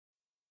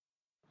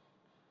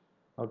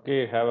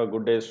Okay, have a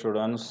good day,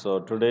 students. So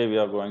today we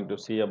are going to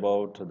see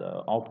about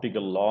the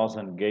optical loss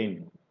and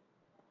gain.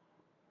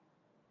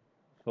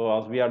 So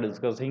as we are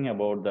discussing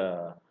about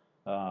the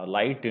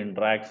light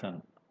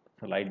interaction,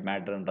 so light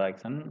matter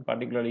interaction,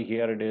 particularly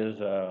here it is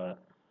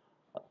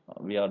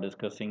we are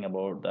discussing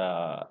about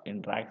the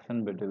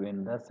interaction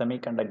between the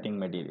semiconducting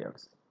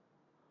materials.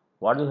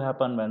 What will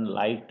happen when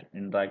light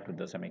interact with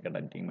the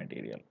semiconducting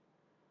material?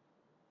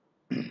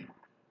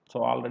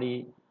 So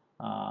already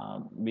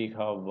we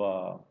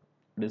have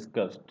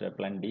discussed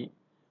plenty,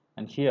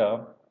 and here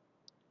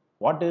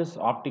what is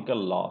optical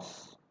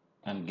loss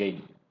and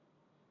gain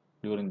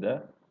during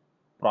the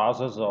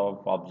process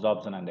of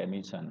absorption and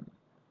emission?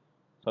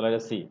 So let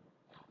us see.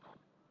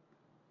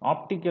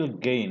 Optical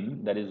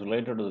gain that is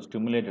related to the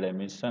stimulated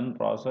emission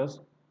process.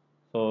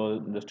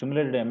 So the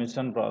stimulated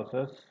emission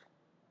process,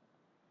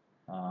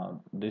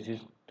 this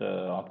is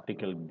the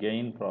optical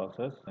gain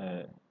process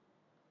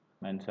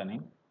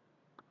mentioning,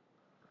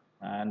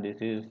 and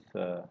this is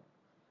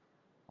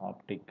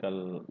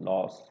optical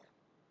loss.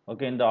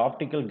 Okay, in the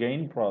optical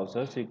gain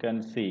process, you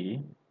can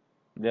see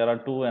there are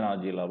two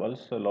energy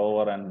levels, so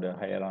lower and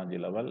higher energy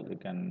level. You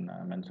can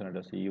mention it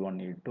as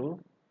E1, E2.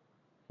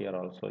 Here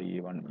also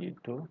E1,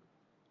 E2.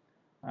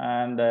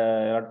 And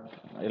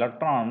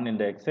electron in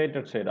the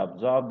excited state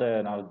absorb the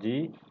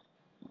energy,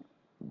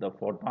 the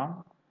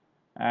photon,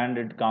 and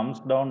it comes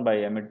down by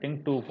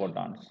emitting two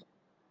photons.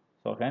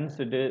 So hence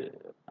it is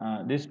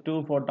these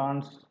two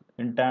photons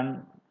in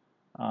turn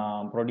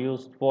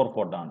produce four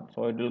photons.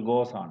 So it will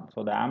goes on.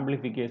 So the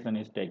amplification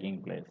is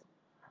taking place.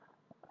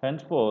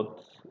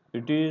 Henceforth,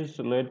 it is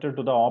related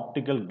to the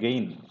optical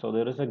gain. So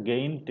there is a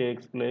gain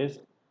takes place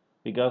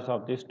because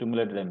of the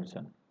stimulated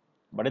emission.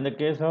 But in the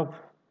case of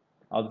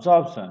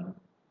absorption,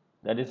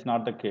 that is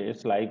not the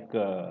case like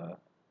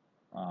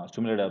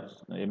stimulated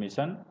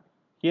emission.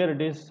 Here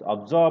it is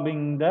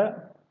absorbing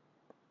the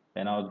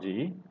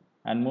energy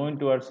and moving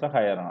towards the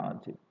higher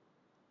energy.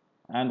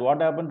 And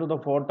what happened to the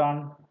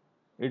photon?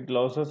 It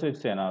loses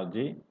its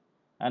energy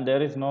and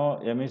there is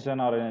no emission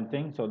or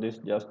anything, so this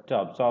just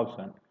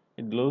absorption.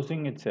 It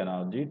losing its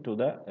energy to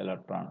the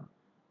electron,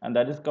 and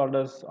that is called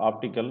as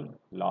optical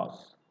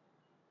loss.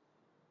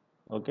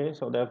 Okay,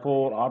 so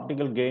therefore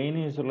optical gain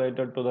is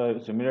related to the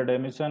stimulated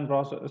emission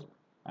process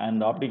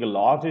and optical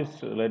loss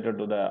is related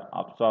to the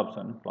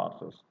absorption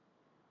process.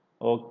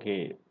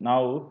 Okay,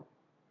 now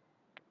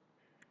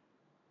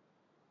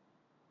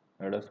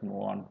let us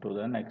move on to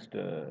the next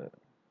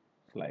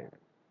slide.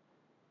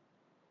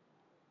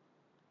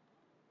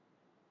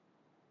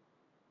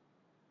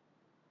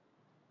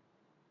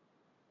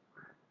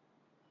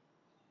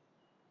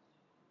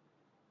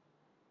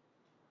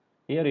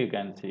 Here you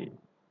can see,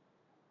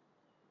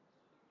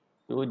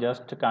 you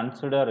just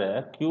consider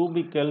a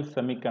cubical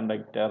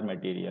semiconductor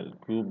material.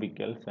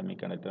 Cubical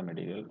semiconductor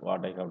material,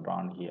 what I have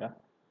drawn here.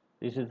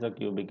 This is a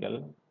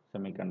cubical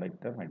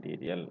semiconductor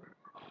material.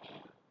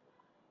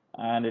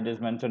 And it is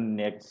mentioned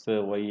in X,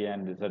 Y,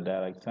 and Z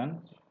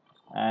direction.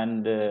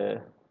 And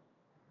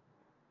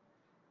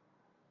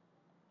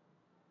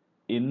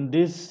in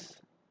this,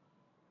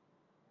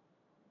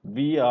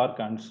 we are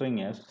considering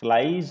a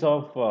slice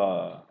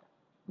of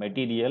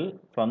material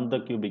from the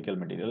cubical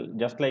material,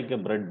 just like a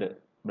bread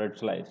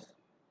slice.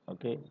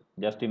 Okay,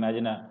 just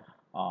imagine a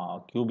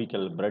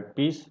cubical bread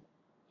piece.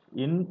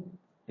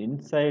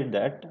 Inside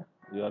that,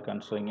 you are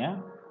considering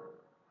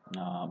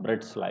a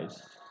bread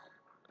slice,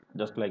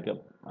 just like a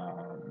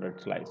bread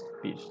slice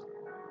piece.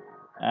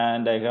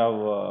 And I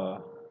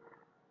have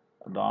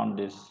drawn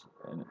this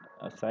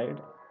aside.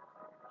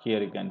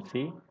 Here you can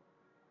see.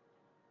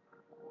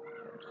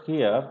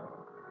 Here,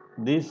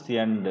 this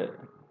end,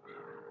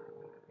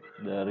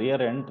 the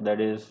rear end, that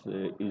is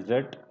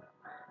Z,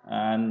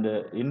 and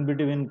in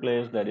between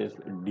place, that is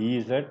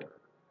DZ,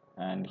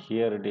 and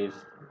here it is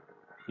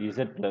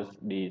Z plus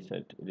DZ,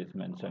 it is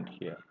mentioned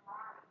here.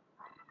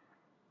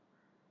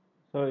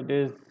 So it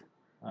is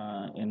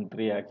in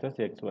three axes,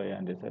 X, Y,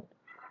 and Z,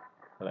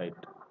 right?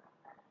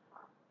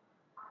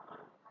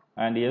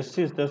 And S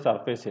is the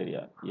surface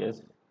area.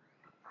 S,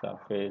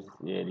 surface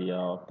area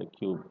of the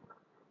cube.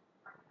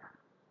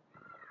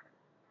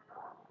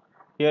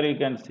 Here you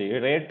can see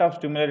rate of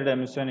stimulated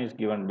emission is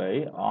given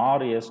by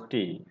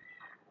RST,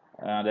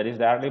 that is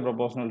directly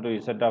proportional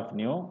to Z of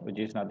nu, which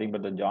is nothing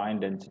but the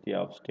joint density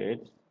of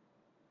states.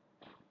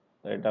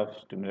 Rate of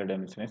stimulated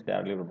emission is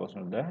directly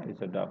proportional to the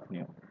Z of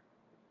nu.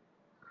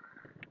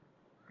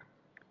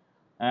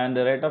 And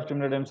the rate of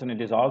stimulated emission,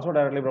 it is also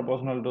directly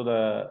proportional to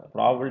the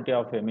probability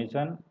of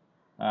emission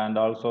and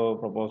also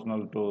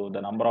proportional to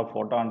the number of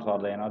photons or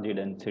the energy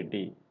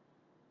density.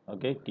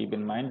 Okay, keep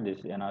in mind this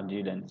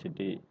energy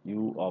density,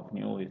 U of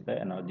nu is the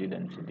energy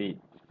density.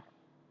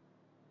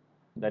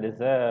 That is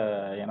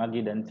the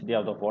energy density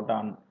of the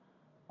photon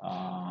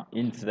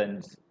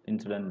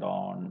incident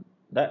on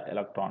the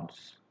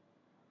electrons.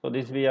 So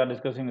this we are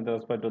discussing with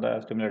respect to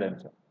the stimulated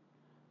emission.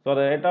 So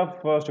the rate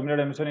of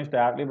stimulated emission is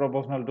directly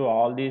proportional to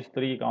all these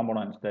three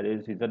components, that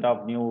is Z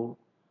of nu,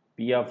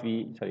 P of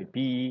E, sorry,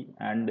 Pe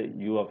and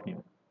U of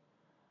nu.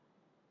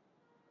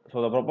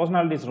 So the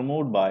proportionality is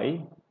removed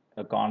by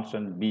a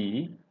constant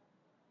B.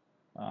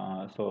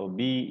 So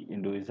B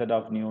into Z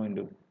of nu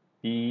into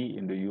P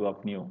into U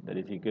of nu, that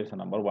is equation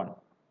number 1.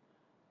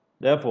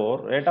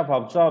 Therefore, rate of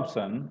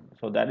absorption,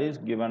 so that is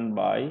given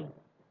by,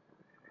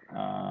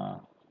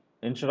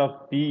 instead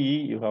of PE,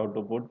 you have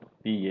to put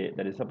PA,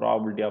 that is the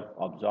probability of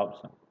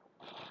absorption.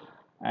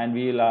 And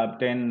we will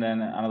obtain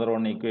then another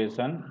one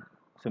equation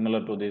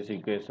similar to this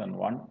equation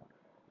 1.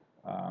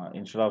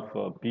 Instead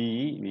of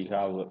PE, we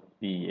have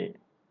PA.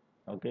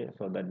 Okay,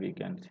 so that we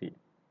can see.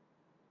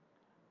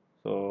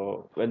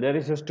 So when there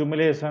is a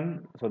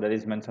stimulation, so that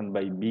is mentioned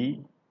by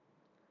B.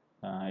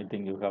 I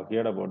think you have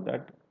heard about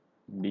that.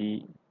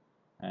 B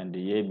and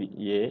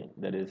A,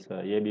 that is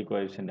AB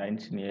coefficient,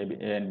 Einstein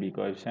A and B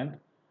coefficient.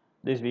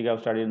 This we have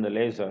studied in the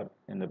laser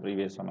in the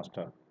previous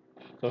semester.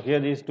 So here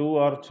these two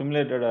are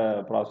simulated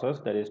process,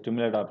 that is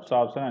stimulated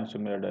absorption and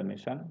stimulated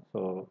emission.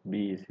 So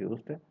B is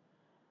used.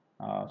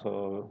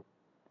 So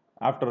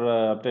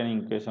after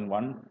obtaining equation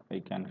 1,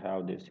 we can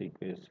have this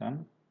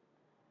equation.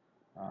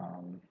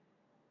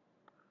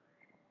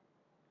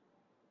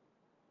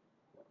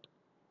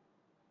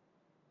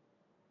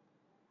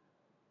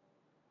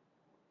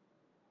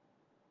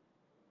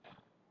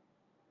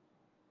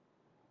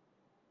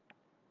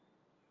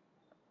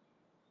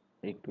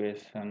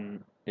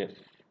 Equation, yes,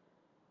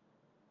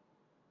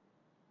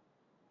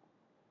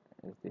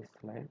 is this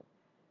slide?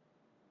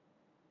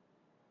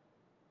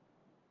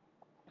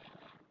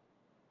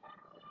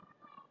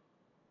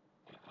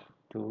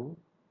 Two,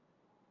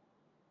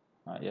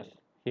 yes,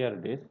 here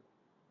it is.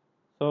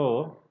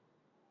 So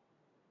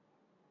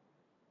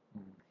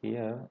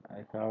here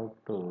I have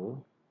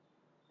to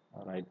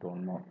write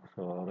one more.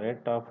 So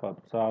rate of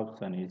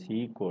absorption is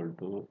equal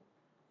to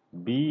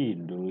B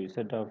into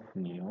Z of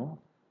nu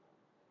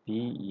PA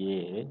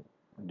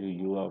into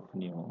U of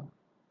nu.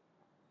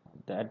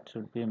 That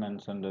should be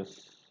mentioned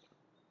as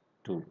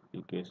 2,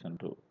 equation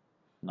 2,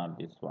 not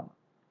this one.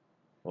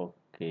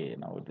 Okay,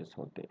 now it is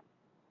okay.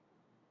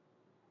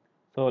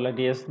 So let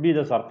S be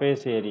the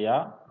surface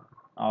area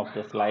of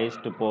the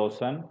sliced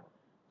portion,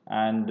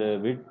 and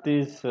width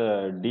is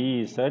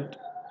dz.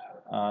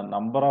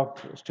 Number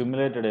of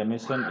stimulated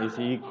emission is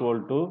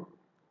equal to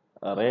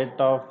rate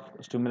of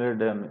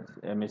stimulated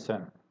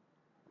emission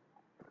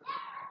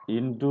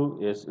into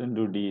S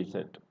into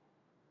dz.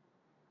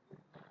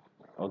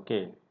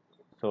 Okay,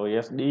 so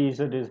S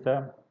dz is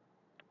the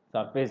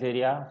surface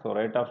area, so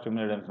rate of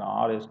stimulated emission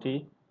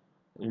RST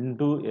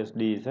into S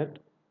dz,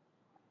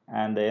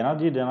 and the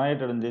energy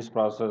generated in this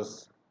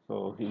process,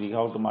 so we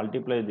have to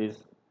multiply this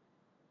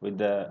with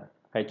the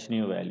h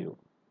nu value,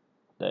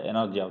 the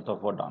energy of the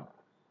photon.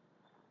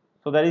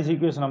 So that is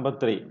equation number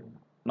 3.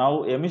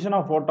 Now emission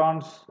of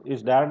photons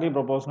is directly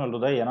proportional to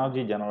the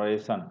energy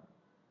generation.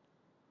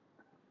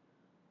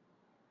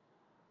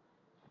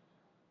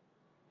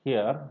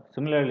 Here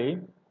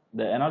similarly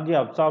the energy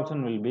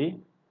absorption will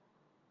be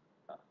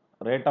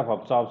rate of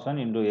absorption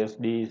into S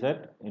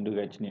dz into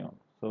h nu.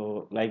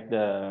 So like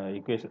the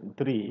equation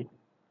 3,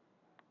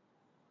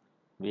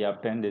 we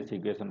obtain this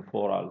equation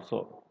 4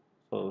 also.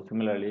 So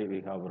similarly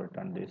we have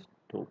written this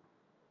too.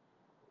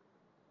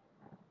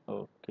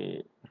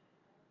 Okay.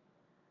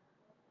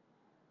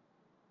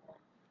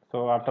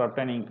 So after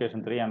obtaining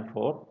equation 3 and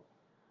 4,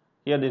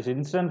 here these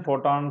incident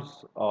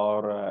photons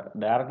are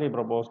directly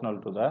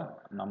proportional to the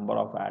number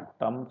of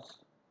atoms,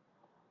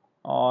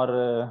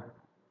 or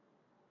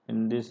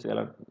in this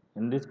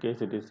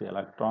case it is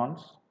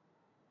electrons.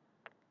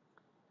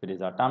 If it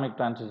is atomic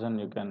transition,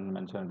 you can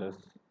mention it as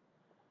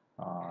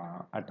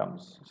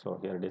atoms. So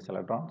here it is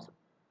electrons.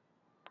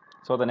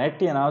 So the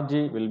net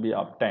energy will be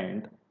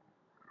obtained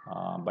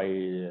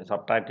by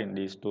subtracting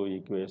these two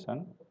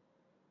equations.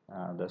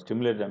 The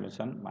stimulated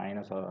emission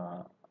minus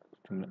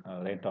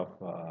rate of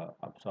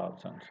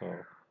absorption. So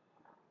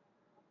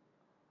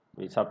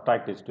we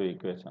subtract these two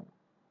equations.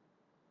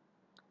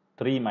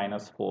 3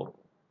 minus 4.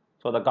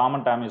 So the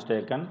common term is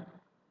taken,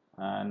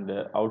 and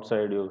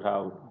outside you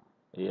have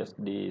S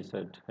d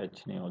Z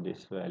h nu,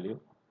 this value.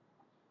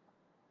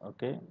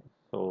 Okay,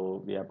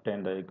 so we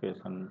obtain the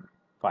equation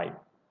 5.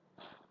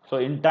 So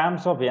in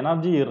terms of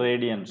energy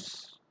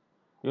irradiance,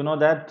 you know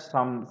that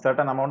some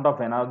certain amount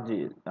of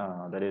energy,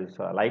 that is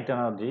light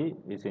energy,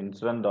 is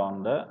incident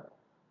on the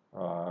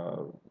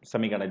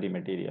semiconductor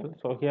material.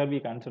 So here we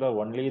consider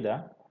only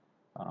the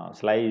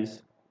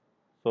slice.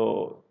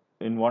 So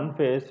in one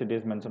phase it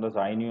is mentioned as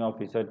I nu of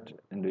Z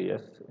into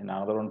S. In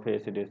another one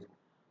phase it is,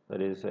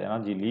 there is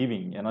energy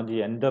leaving,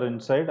 energy enter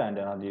inside and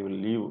energy will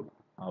leave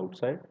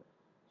outside.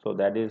 So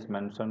that is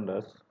mentioned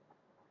as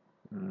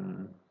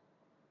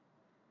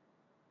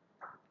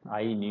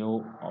I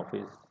nu of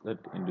Z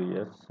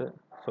into S.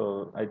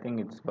 So I think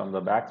it's from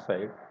the back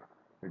side,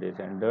 it is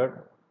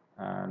entered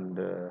and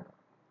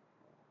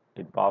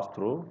it passed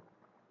through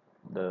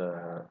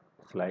the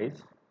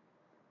slice.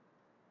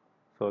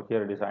 So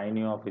here it is I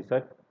nu of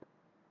Z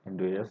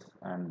into S,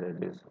 and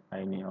it is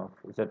I nu of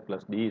Z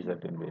plus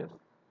dZ into S.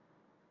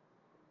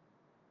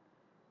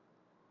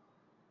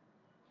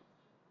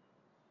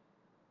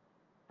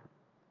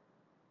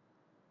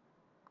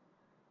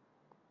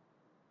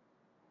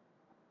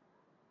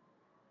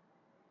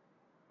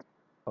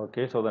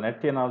 Okay, so the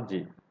net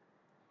energy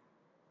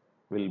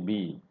will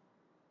be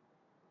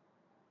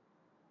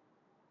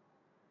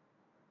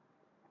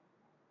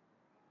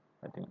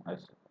I think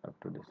up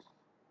to this.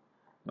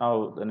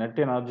 Now the net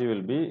energy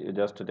will be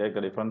just to take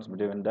the difference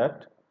between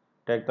that.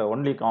 Take the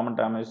only common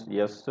term is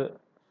S.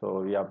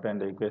 So we obtain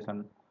the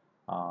equation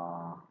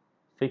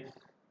 6.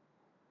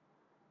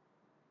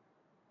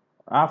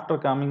 After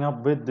coming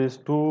up with these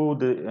two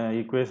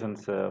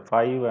equations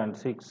 5 and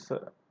 6,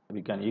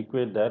 we can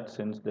equate that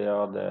since they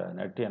are the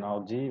net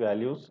energy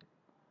values.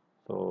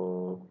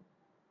 So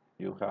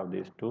you have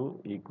these two,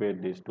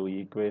 equate these two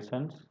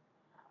equations,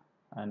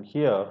 and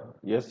here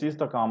S is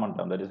the common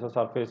term, that is the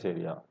surface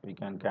area. We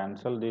can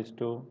cancel these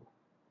two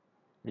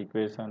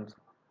equations,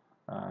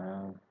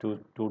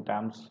 two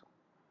terms,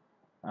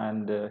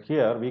 and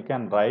here we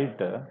can write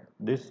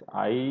this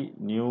I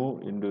nu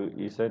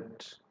into Z,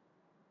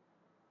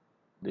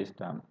 this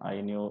term I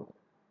nu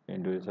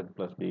into Z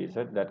plus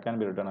dz, that can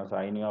be written as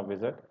I nu of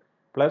Z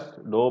plus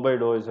dou by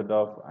dou Z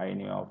of I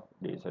nu of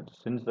dz.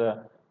 Since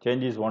the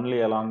change is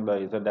only along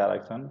the Z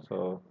direction,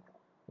 so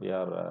we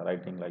are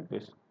writing like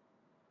this.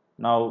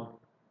 Now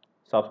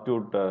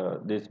substitute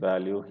this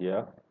value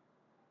here.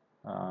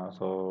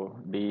 So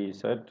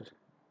dz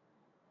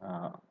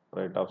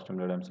rate of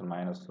stimulated emission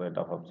minus rate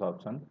of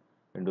absorption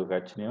into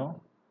h nu,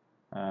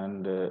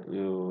 and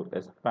you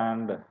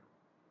expand,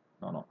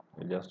 you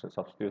just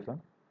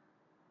substitution.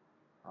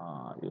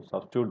 You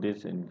substitute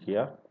this in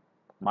here,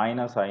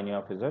 minus I nu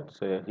of Z.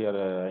 So here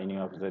I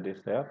nu of Z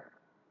is there.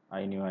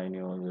 I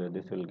nu,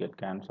 this will get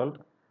cancelled,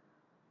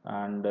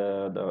 and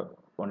the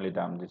only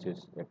term this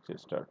is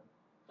existed.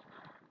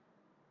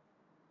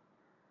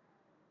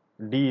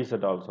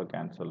 dz also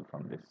cancelled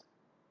from this.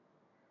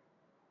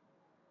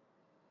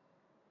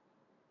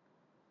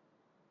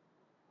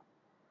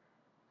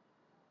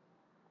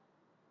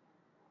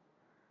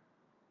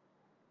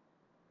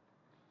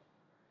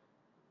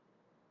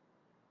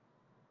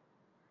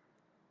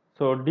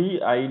 So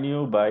d I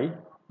nu by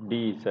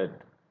dz.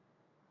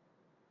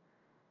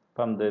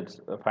 From this,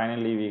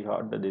 finally we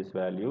got this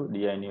value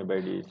d I nu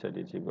by dz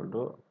is equal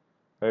to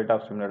rate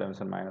of stimulated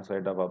emission minus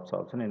rate of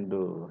absorption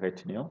into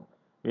h nu.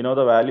 We know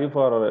the value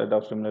for rate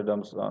of stimulated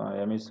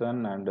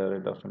emission and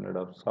rate of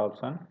stimulated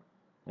absorption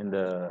in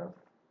the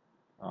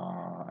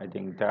I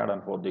think third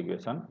and fourth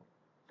equation.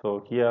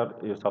 So here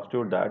you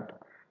substitute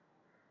that,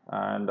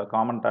 and the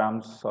common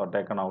terms are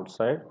taken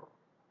outside.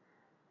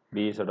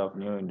 B z of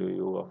nu into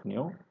u of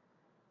nu.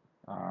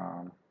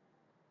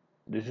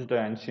 This is the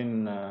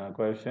Einstein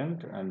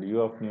coefficient, and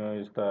U of nu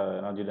is the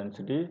energy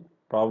density,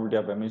 probability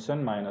of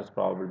emission minus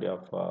probability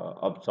of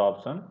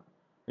absorption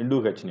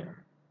into h nu.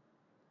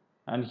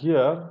 And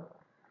here,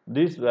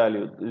 this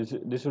value,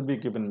 this should be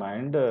keep in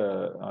mind,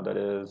 that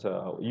is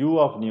U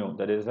of nu,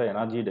 that is the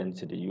energy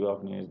density. U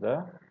of nu is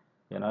the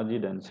energy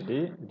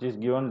density, which is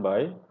given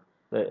by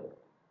the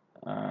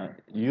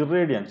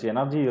irradiance,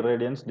 energy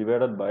irradiance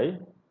divided by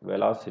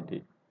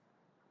velocity.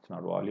 It's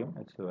not volume,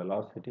 it's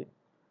velocity.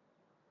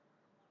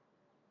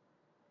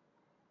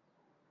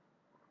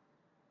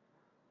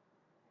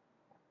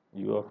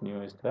 U of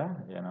nu is the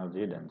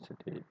energy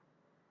density.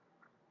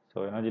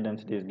 So energy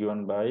density is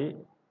given by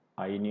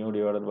I nu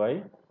divided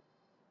by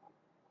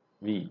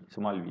V,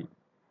 small v.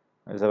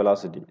 That is the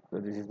velocity. So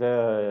this is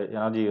the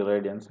energy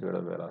irradiance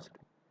divided by velocity.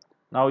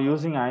 Now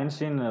using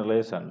Einstein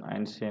relation,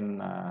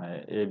 Einstein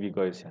AB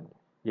coefficient,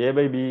 A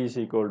by B is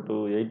equal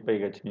to 8 pi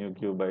h nu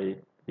cube by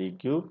V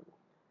cube,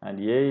 and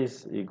A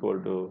is equal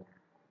to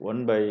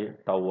 1 by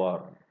tau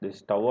r.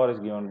 This tau r is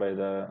given by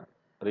the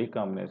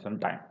recombination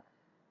time.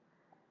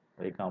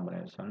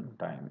 Recombination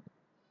time.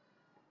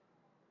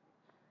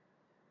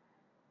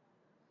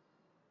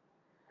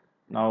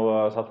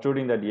 Now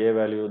substituting that A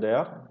value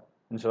there,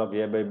 instead of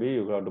A by B,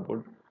 you have to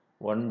put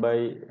 1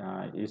 by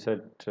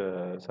Z,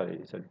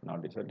 Z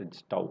not Z,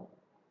 it's tau.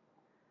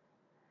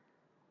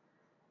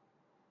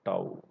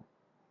 Tau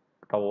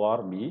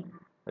r B,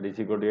 that is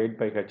equal to 8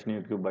 pi h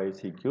nu cube by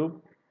C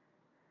cube.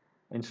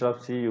 Instead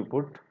of C, you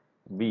put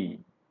B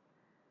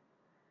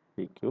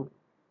cube.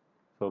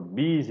 So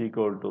B is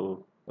equal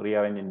to,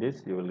 rearranging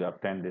this, you will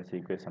obtain this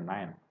equation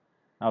 9.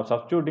 Now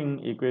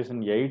substituting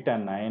equation 8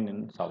 and 9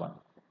 in 7.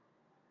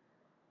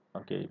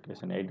 Okay,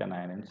 equation 8 and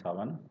 9 and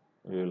 7,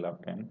 we will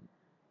obtain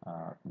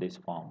this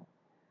form.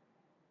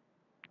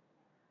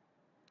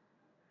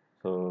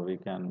 So we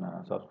can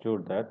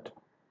substitute that.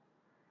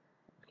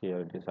 Here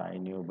it is I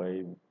nu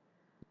by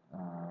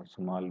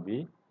small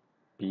b,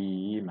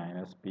 PE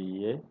minus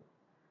PA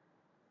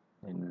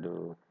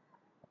into,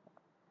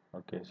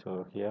 okay,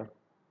 so here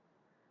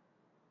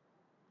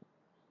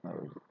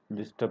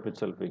this step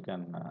itself we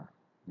can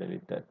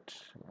delete that.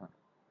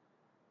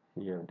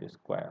 Here it is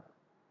square.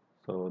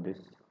 So this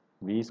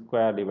V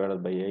square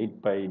divided by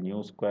 8 pi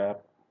nu square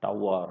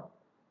tau r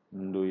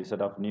into Z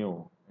of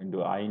nu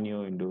into I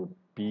nu into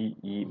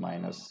PE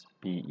minus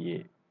PA.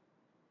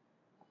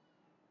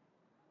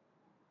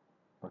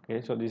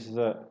 Okay, so this is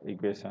the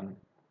equation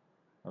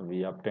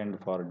we obtained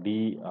for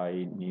d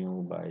I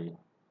nu by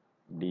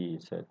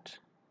dz.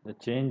 The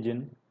change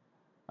in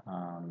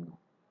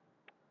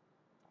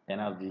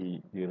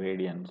energy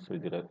radiance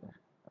with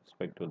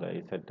respect to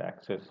the z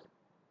axis.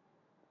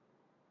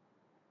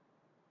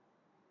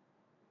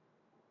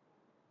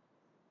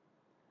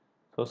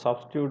 So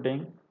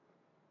substituting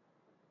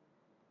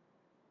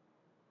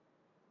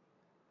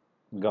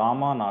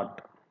gamma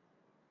naught,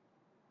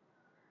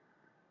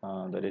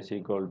 that is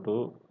equal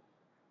to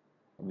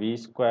v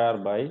square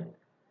by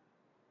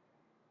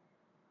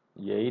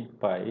 8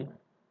 pi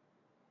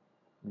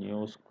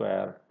nu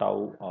square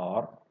tau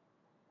r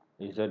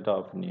z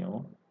of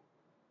nu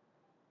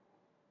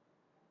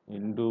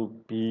into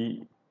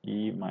p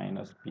e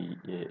minus p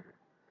a.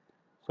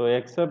 So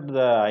except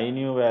the I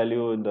nu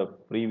value in the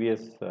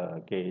previous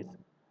case,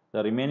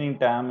 the remaining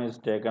term is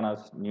taken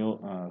as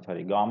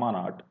gamma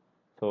naught.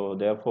 So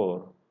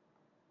therefore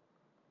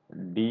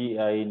d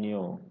I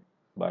nu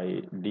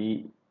by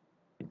d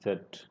z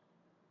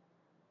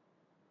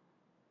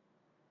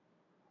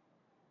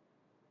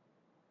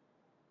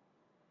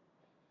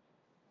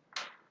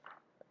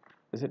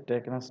is it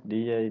taken as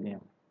d I nu?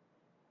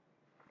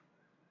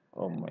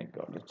 Oh my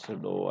god, it's a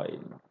dou I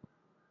nu.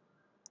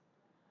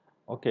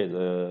 Okay,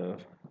 the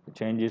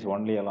change is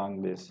only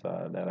along this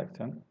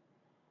direction,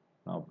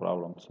 no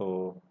problem.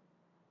 So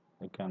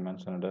you can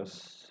mention it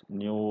as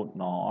nu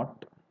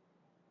naught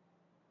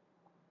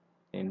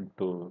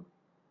into,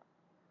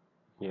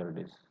 here it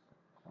is,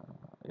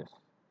 yes,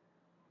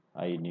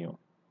 I nu.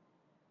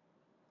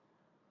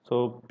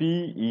 So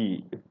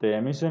PE, if the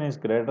emission is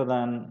greater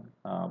than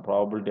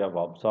probability of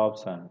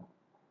absorption,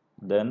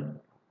 then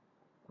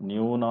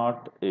nu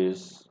naught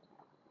is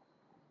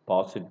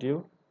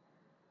positive,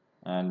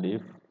 and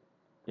if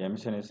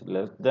emission is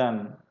less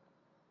than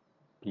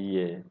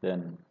PA,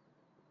 then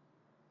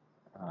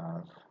uh,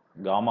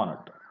 gamma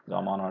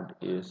naught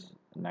is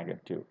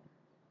negative.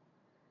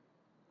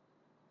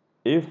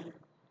 If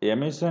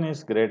emission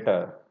is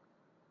greater,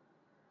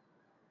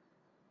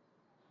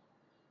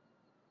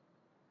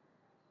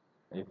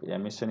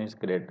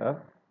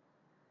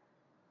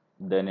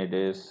 then it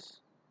is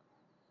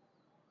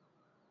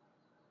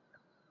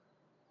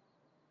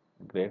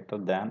greater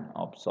than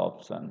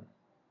absorption.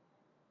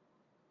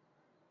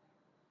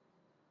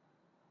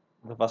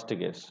 The first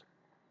case.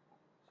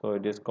 So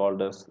it is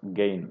called as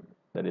gain,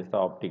 that is the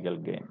optical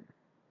gain.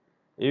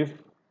 If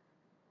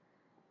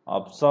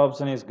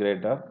absorption is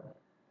greater,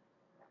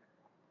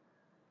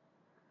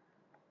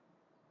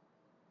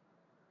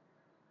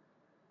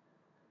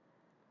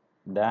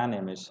 than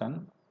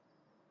emission,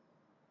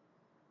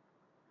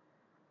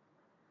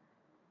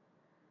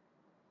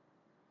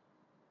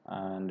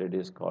 and it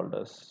is called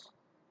as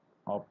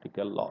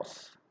optical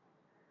loss.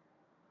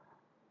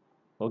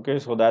 Okay,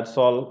 so that's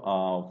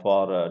all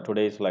for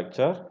today's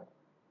lecture.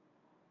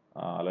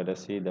 Let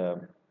us see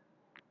the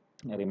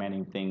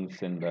remaining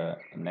things in the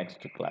next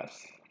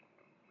class.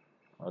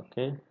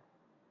 Okay,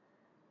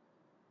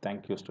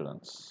 thank you,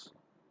 students.